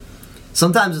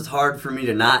sometimes it's hard for me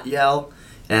to not yell,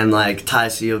 and like Ty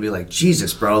C will be like,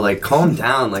 Jesus, bro, like calm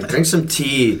down, like drink some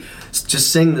tea,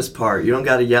 just sing this part. You don't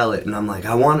got to yell it. And I'm like,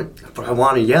 I want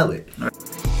to yell it.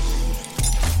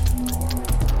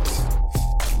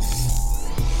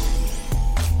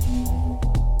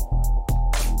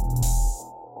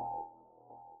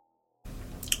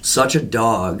 Such a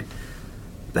Dog.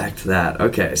 Back to that.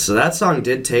 Okay, so that song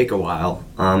did take a while.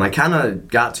 I kind of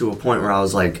got to a point where I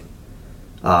was like,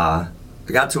 I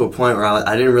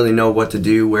didn't really know what to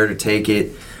do, where to take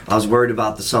it. I was worried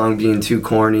about the song being too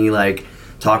corny, like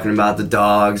talking about the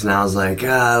dogs, and I was like,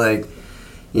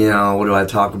 what do I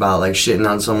talk about? Like shitting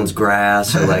on someone's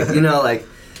grass, or like, like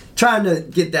trying to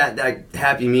get that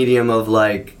happy medium of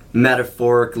like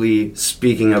metaphorically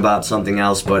speaking about something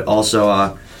else, but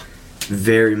also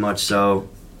very much so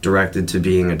directed to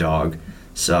being a dog.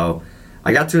 So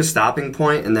I got to a stopping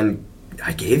point, and then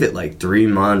I gave it like 3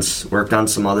 months, worked on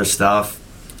some other stuff,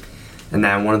 and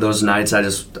then one of those nights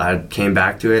I came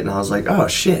back to it, and I was like, oh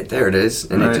shit, there it is.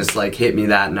 And It just like hit me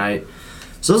that night.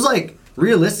 So it was like,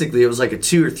 realistically, it was like a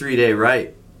 2 or 3 day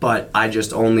write, but I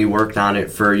just only worked on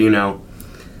it for a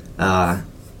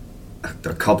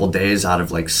couple days out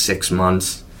of like 6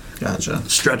 months. Gotcha.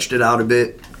 Stretched it out a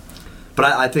bit. But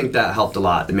I think that helped a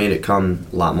lot. It made it come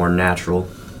a lot more natural.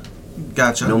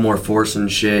 Gotcha. No more forcing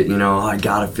shit, I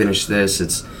gotta finish this.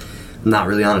 I'm not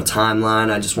really on a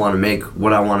timeline. I just want to make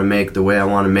what I want to make the way I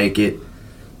want to make it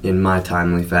in my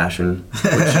timely fashion.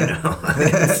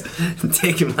 Which, it's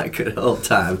taking my good old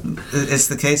time. It's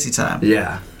the Casey time.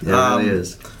 Yeah, it really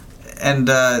is. And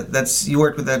you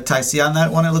worked with Ty C on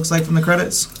that one, it looks like, from the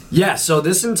credits? Yeah, so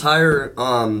this entire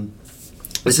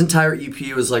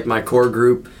EP was like my core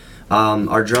group.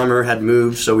 Our drummer had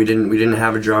moved, so we didn't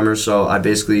have a drummer. So I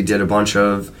basically did a bunch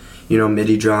of,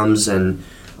 MIDI drums and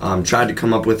tried to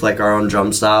come up with like our own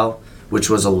drum style, which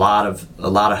was a lot of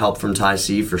help from Ty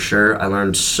C for sure. I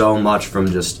learned so much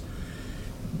from just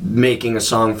making a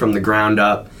song from the ground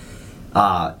up.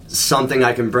 Something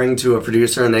I can bring to a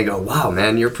producer and they go, "Wow,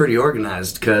 man, you're pretty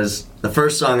organized." Because the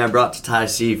first song I brought to Ty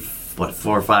C, 4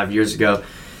 or 5 years ago,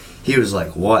 he was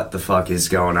like, "What the fuck is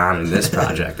going on in this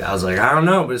project?" I was like, "I don't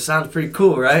know, but it sounds pretty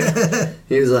cool, right?"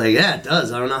 He was like, "Yeah, it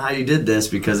does. I don't know how you did this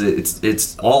because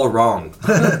it's all wrong."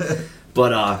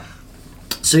 But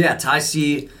so yeah, Ty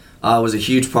C was a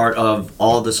huge part of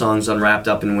all the songs on Wrapped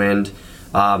Up in Wind.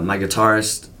 My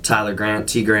guitarist Tyler Grant,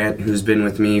 T Grant, who's been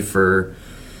with me for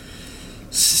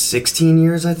 16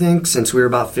 years, I think, since we were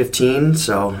about 15.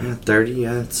 So 30,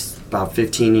 yeah, it's about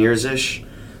 15 years ish.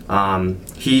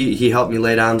 He helped me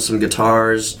lay down some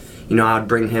guitars. I would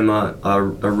bring him a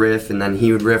riff, and then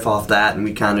he would riff off that, and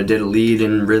we kind of did a lead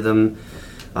and rhythm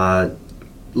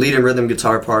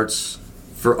guitar parts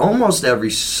for almost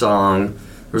every song.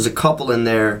 There was a couple in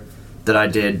there that I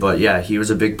did, but yeah, he was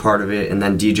a big part of it. And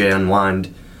then DJ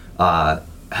Unwind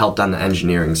helped on the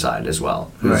engineering side as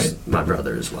well, who's my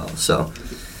brother as well. So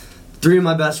 3 of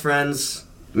my best friends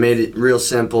made it real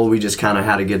simple. We just kind of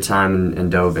had a good time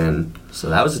and dove in. So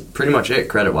that was pretty much it,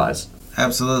 credit-wise.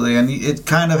 Absolutely, and it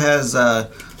kind of has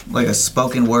like a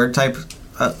spoken word type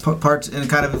part. And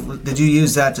kind of, did you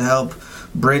use that to help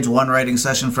bridge one writing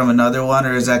session from another one,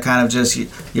 or is that kind of just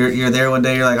you're there one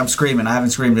day, you're like, I'm screaming, I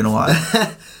haven't screamed in a while?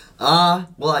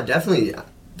 Well, I definitely,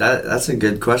 that's a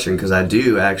good question, because I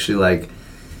do actually, like,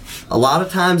 a lot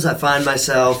of times I find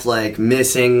myself like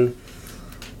missing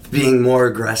being more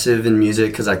aggressive in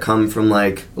music, because I come from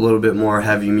like a little bit more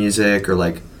heavy music or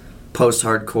like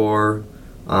post-hardcore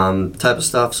type of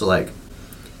stuff. So like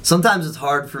sometimes it's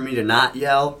hard for me to not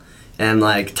yell, and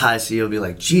like Ty C will be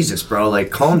like, Jesus, bro,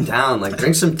 like calm down, like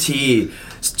drink some tea,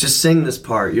 just sing this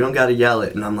part, you don't got to yell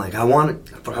it. And I'm like, I want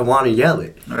to yell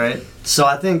it. Right. So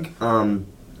I think the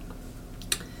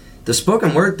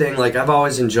spoken word thing, like I've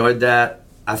always enjoyed that.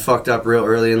 I fucked up real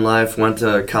early in life, went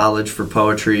to college for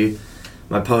poetry.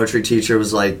 My poetry teacher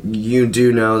was like, you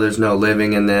do know there's no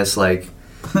living in this, like.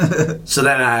 So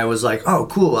then I was like, oh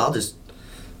cool, I'll just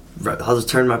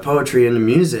turn my poetry into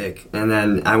music. And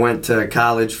then I went to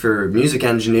college for music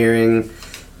engineering,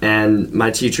 and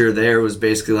my teacher there was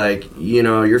basically like,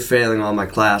 you're failing all my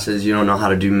classes, you don't know how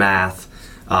to do math,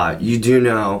 you do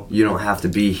know you don't have to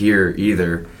be here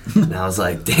either. And I was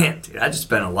like, damn, dude, I just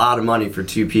spent a lot of money for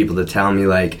 2 people to tell me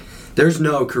like there's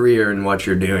no career in what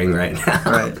you're doing right now.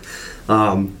 Right.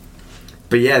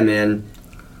 But yeah, man,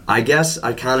 I guess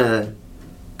I kind of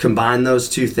combine those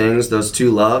 2 things, those 2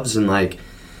 loves, and like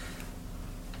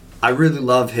I really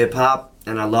love hip-hop,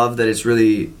 and I love that it's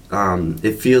really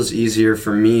it feels easier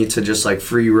for me to just like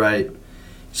free write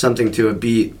something to a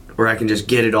beat where I can just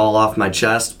get it all off my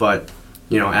chest. But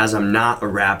as I'm not a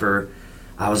rapper,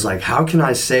 I was like, how can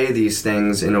I say these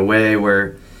things in a way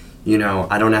where, you know,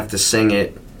 I don't have to sing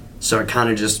it? So it kind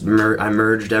of just I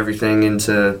merged everything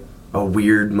into a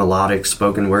weird melodic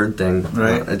spoken word thing.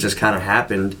 Right. It just kind of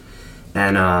happened.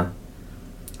 And I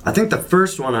think the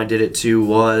first one I did it to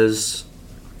was,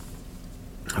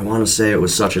 I want to say it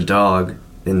was Such a Dog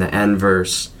in the end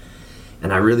verse.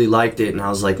 And I really liked it, and I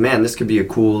was like, man, this could be a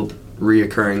cool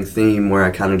reoccurring theme where I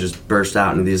kind of just burst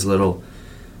out into these little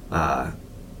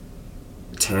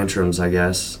tantrums, I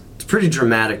guess. It's a pretty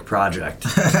dramatic project.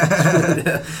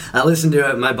 I listened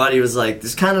to it, my buddy was like,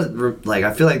 this kind of, like,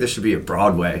 I feel like this should be a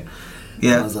Broadway.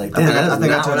 Yeah. And I was like, damn, that's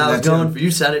not what I was going for.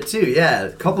 You said it too, yeah.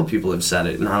 A couple people have said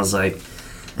it, and I was like,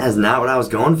 that's not what I was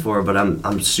going for, but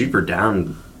I'm super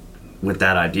down with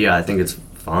that idea. I think it's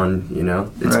fun, you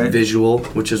know? It's visual,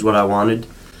 which is what I wanted.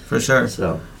 For sure.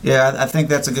 So yeah, I think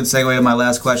that's a good segue to my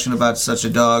last question about Such a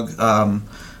Dog.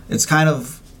 It's kind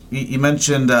of, you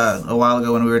mentioned a while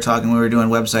ago when we were talking, we were doing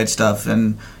website stuff,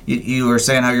 and you were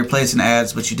saying how you're placing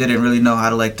ads, but you didn't really know how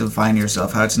to like define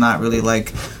yourself, how it's not really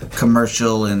like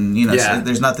commercial, and you know, so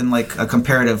there's nothing like a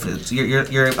comparative.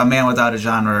 You're a man without a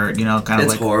genre, you know, kind of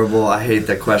it's like. It's horrible. I hate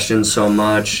that question so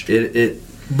much.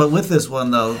 But with this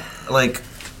one though, like,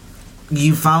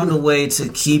 you found a way to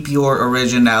keep your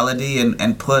originality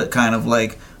and put kind of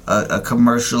like a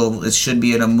commercial, it should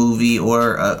be in a movie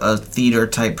or a theater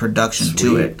type production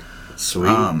to it. Sweet.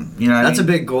 You know, that's a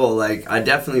big goal. Like, I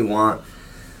definitely want,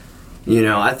 you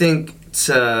know, I think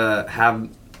to have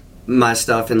my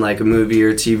stuff in like a movie or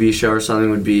a TV show or something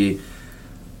would be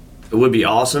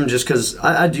awesome, just because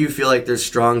I do feel like there's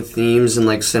strong themes and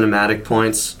like cinematic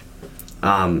points.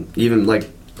 Even like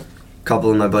a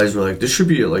couple of my buddies were like, this should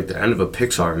be like the end of a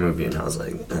Pixar movie, and I was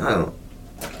like, oh,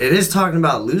 it is talking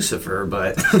about Lucifer,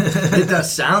 but it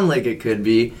does sound like it could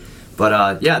be.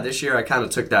 But yeah, this year I kind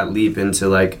of took that leap into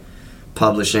like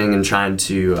publishing and trying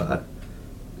to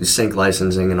sync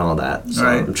licensing and all that. So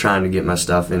I'm trying to get my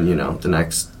stuff in, you know, the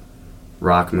next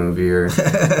rock movie, or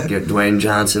get Dwayne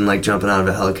Johnson like jumping out of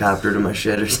a helicopter to my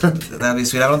shit or something. That'd be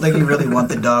sweet. I don't think you really want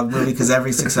the dog movie, because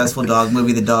every successful dog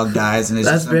movie, the dog dies, and it's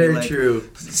that's just very like, true.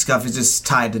 Stuff is just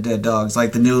tied to dead dogs,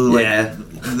 like the new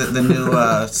the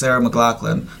new Sarah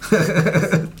McLachlan.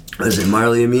 Was it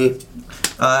Marley and Me?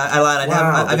 I lied.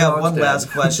 I got one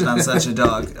last question on Such a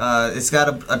Dog. It's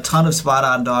got a ton of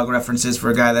spot-on dog references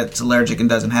for a guy that's allergic and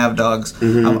doesn't have dogs.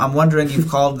 Mm-hmm. I'm wondering, you've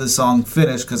called the song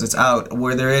Finish because it's out.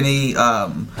 Were there any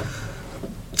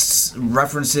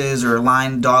references or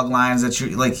dog lines that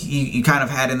you kind of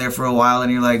had in there for a while,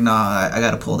 and you're like, nah, I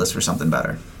got to pull this for something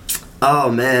better? Oh,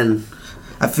 man.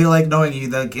 I feel like knowing you,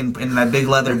 like in that big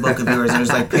leather book of yours,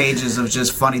 there's like pages of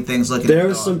just funny things looking at dogs. There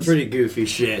was some pretty goofy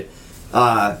shit.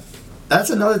 That's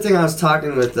another thing. I was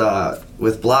talking with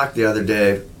Block the other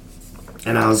day,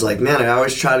 and I was like, man, I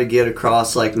always try to get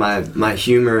across like my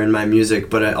humor in my music,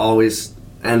 but it always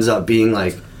ends up being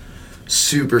like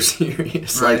super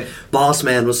serious. Right. Like, Boss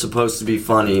Man was supposed to be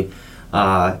funny,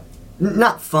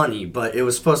 not funny, but it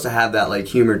was supposed to have that like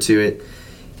humor to it.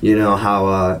 You know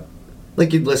how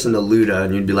like you'd listen to Luda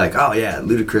and you'd be like, oh yeah,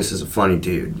 Ludacris is a funny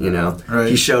dude. You know,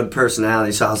 He showed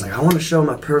personality, so I was like, I want to show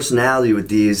my personality with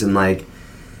these, and like,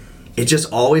 it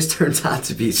just always turns out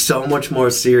to be so much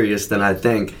more serious than I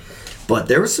think. But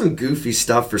there was some goofy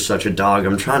stuff for Such a Dog.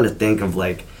 I'm trying to think of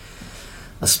like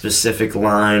a specific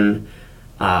line.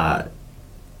 There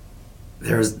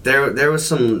was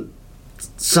some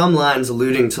lines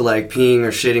alluding to like peeing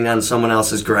or shitting on someone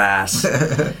else's grass.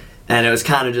 And it was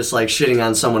kind of just like shitting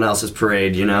on someone else's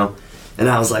parade, you know? And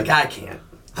I was like, I can't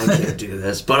do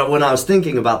this. But when I was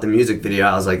thinking about the music video,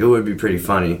 I was like, it would be pretty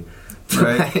funny.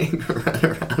 Right. Run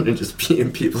around and just pee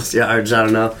in people's yards. I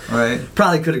don't know. Right.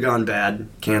 Probably could have gone bad.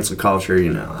 Cancel culture,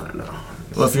 you know. I don't know.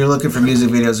 Well, if you're looking for music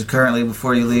videos, currently,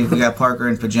 before you leave, we got Parker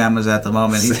in pajamas at the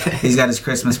moment. He's got his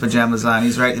Christmas pajamas on.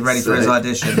 He's ready for his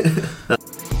audition.